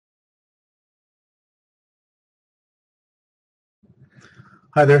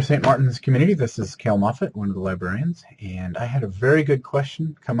Hi there, St. Martin's community. This is Cal Moffat, one of the librarians, and I had a very good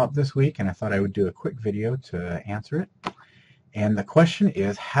question come up this week, and I thought I would do a quick video to answer it. And the question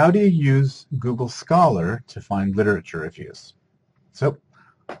is, how do you use Google Scholar to find literature reviews? So,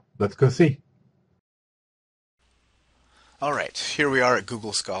 let's go see. All right, here we are at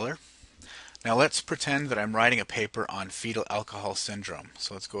Google Scholar. Now let's pretend that I'm writing a paper on fetal alcohol syndrome.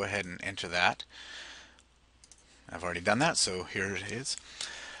 So let's go ahead and enter that. I've already done that, so here it is.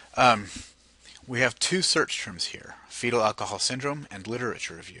 Um, we have two search terms here, fetal alcohol syndrome and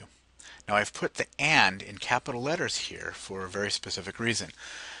literature review. Now I've put the "and" in capital letters here for a very specific reason.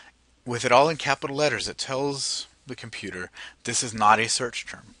 With it all in capital letters, it tells the computer this is not a search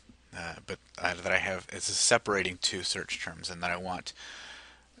term, but that I have it's separating two search terms, and that I want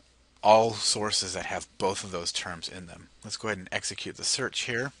all sources that have both of those terms in them. Let's go ahead and execute the search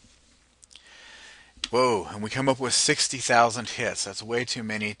here. Whoa, and we come up with 60,000 hits. That's way too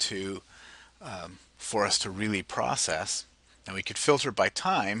many for us to really process. Now we could filter by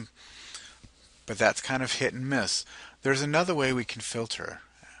time, but that's kind of hit and miss. There's another way we can filter.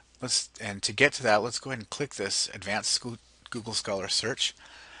 And to get to that, let's go ahead and click this Advanced Google Scholar Search.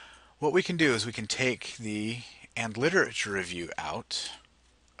 What we can do is we can take the "and literature review" out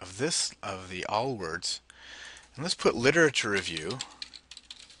of the all words, and let's put literature review,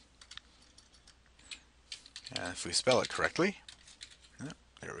 if we spell it correctly,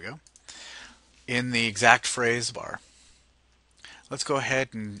 there we go, in the exact phrase bar. Let's go ahead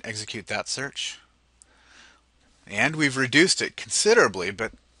and execute that search. And we've reduced it considerably,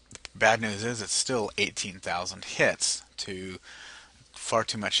 but the bad news is it's still 18,000 hits, far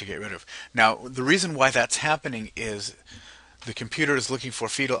too much to get rid of. Now, the reason why that's happening is the computer is looking for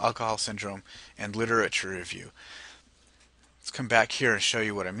fetal alcohol syndrome and literature review. Let's come back here and show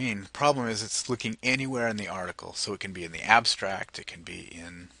you what I mean. The problem is it's looking anywhere in the article. So it can be in the abstract, it can be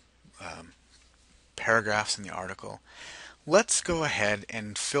in paragraphs in the article. Let's go ahead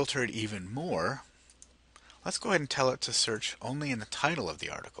and filter it even more. Let's go ahead and tell it to search only in the title of the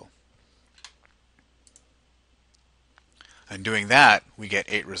article. And doing that, we get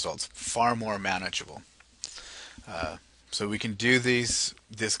 8 results, far more manageable. So we can do this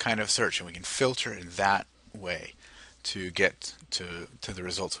kind of search, and we can filter in that way to get to the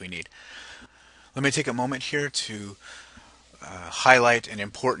results we need. Let me take a moment here to highlight an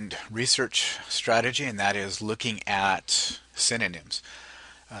important research strategy, and that is looking at synonyms.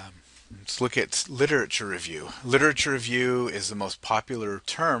 Let's look at literature review. Literature review is the most popular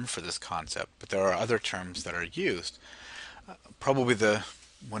term for this concept, but there are other terms that are used. Probably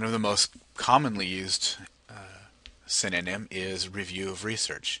one of the most commonly used synonym is review of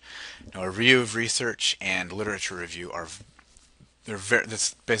research. Now, a review of research and literature review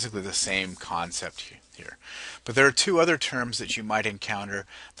that's basically the same concept here. But there are two other terms that you might encounter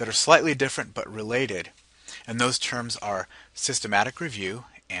that are slightly different but related, and those terms are systematic review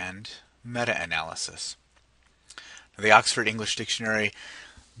and meta-analysis. Now, the Oxford English Dictionary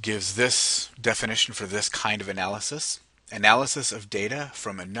gives this definition for this kind of analysis: analysis of data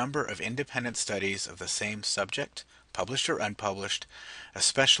from a number of independent studies of the same subject, published or unpublished,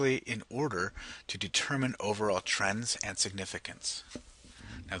 especially in order to determine overall trends and significance.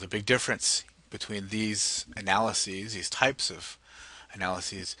 Now, the big difference between these analyses, these types of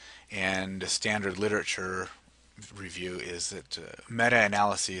analyses, and a standard literature review is that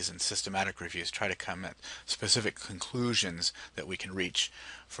meta-analyses and systematic reviews try to come at specific conclusions that we can reach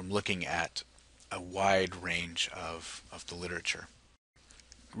from looking at a wide range of the literature.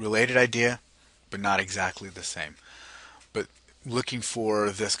 Related idea, but not exactly the same. But looking for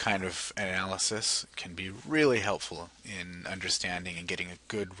this kind of analysis can be really helpful in understanding and getting a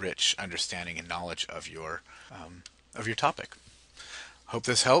good, rich understanding and knowledge of your topic. Hope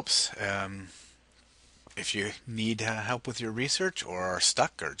this helps. If you need help with your research, or are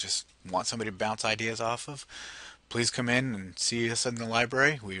stuck, or just want somebody to bounce ideas off of, please come in and see us in the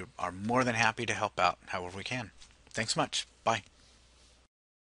library. We are more than happy to help out however we can. Thanks much. Bye.